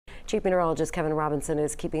Chief Meteorologist Kevin Robinson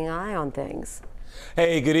is keeping an eye on things.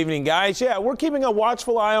 Hey, good evening, guys. Yeah, we're keeping a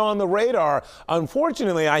watchful eye on the radar.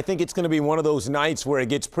 Unfortunately, I think it's going to be one of those nights where it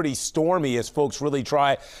gets pretty stormy as folks really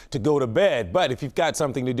try to go to bed. But if you've got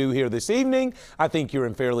something to do here this evening, I think you're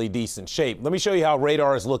in fairly decent shape. Let me show you how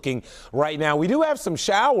radar is looking right now. We do have some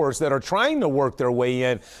showers that are trying to work their way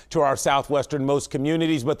in to our southwesternmost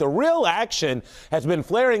communities, but the real action has been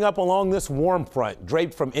flaring up along this warm front,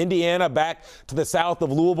 draped from Indiana back to the south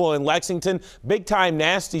of Louisville and Lexington. Big-time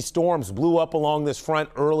nasty storms blew up along this front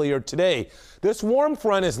earlier today. This warm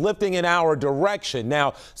front is lifting in our direction.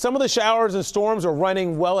 Now, some of the showers and storms are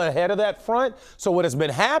running well ahead of that front. So what has been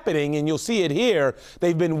happening, and you'll see it here,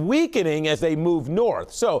 they've been weakening as they move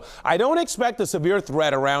north. So I don't expect a severe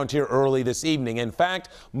threat around here early this evening. In fact,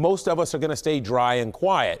 most of us are going to stay dry and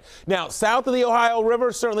quiet. Now, south of the Ohio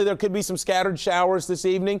River, certainly there could be some scattered showers this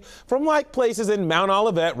evening from like places in Mount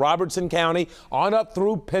Olivet, Robertson County, on up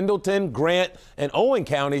through Pendleton, Grant, and Owen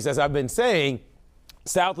counties, as I've been saying.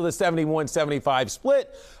 South of the 71-75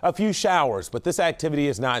 split, a few showers, but this activity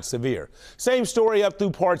is not severe. Same story up through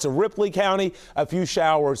parts of Ripley County, a few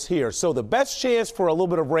showers here. So the best chance for a little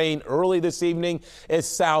bit of rain early this evening is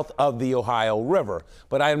south of the Ohio River,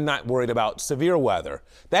 but I'm not worried about severe weather.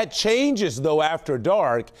 That changes, though, after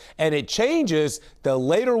dark, and it changes the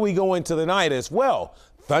later we go into the night as well.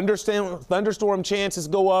 Thunderstorm chances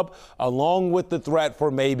go up, along with the threat for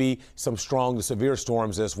maybe some strong to severe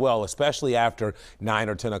storms as well, especially after 9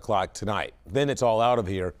 or 10 o'clock tonight. Then it's all out of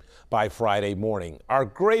here by Friday morning. Our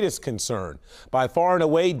greatest concern, by far and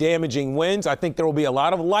away, damaging winds. I think there will be a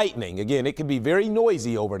lot of lightning. Again, it can be very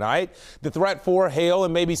noisy overnight. The threat for hail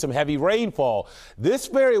and maybe some heavy rainfall. This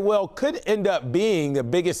very well could end up being the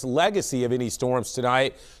biggest legacy of any storms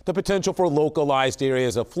tonight, the potential for localized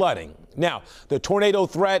areas of flooding. Now, the tornado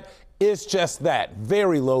threat is just that,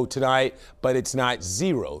 very low tonight, but it's not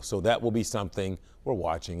zero. So that will be something we're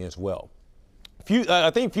watching as well. I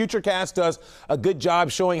think Futurecast does a good job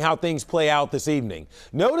showing how things play out this evening.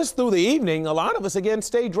 Notice through the evening, a lot of us, again,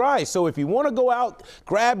 stay dry. So if you want to go out,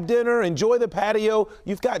 grab dinner, enjoy the patio,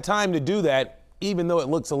 you've got time to do that, even though it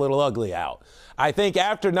looks a little ugly out. I think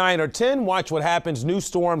after 9 or 10, watch what happens. New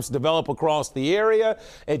storms develop across the area.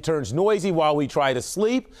 It turns noisy while we try to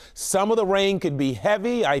sleep. Some of the rain could be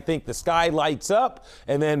heavy. I think the sky lights up.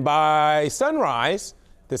 And then by sunrise,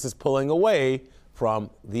 this is pulling away from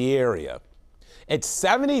the area. It's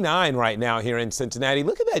 79 right now here in Cincinnati.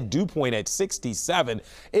 Look at that dew point at 67.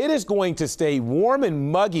 It is going to stay warm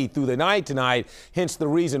and muggy through the night tonight, hence the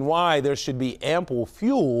reason why there should be ample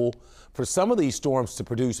fuel for some of these storms to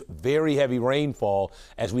produce very heavy rainfall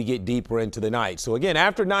as we get deeper into the night. So again,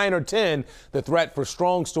 after 9 or 10, the threat for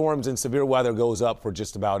strong storms and severe weather goes up for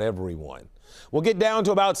just about everyone. We'll get down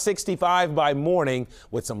to about 65 by morning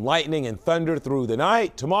with some lightning and thunder through the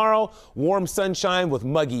night. Tomorrow, warm sunshine with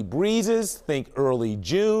muggy breezes. Think early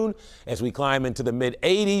June as we climb into the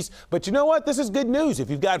mid-80s. But you know what? This is good news. If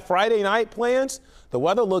you've got Friday night plans, the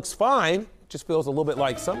weather looks fine. Just feels a little bit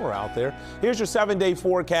like summer out there. Here's your 7-day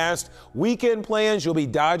forecast. Weekend plans, you'll be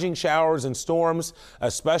dodging showers and storms,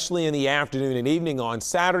 especially in the afternoon and evening on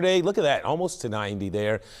Saturday. Look at that, almost to 90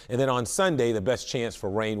 there. And then on Sunday, the best chance for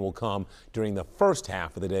rain will come during the first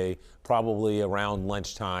half of the day, probably around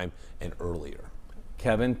lunchtime and earlier.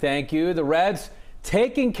 Kevin, thank you. The Reds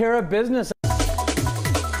taking care of business.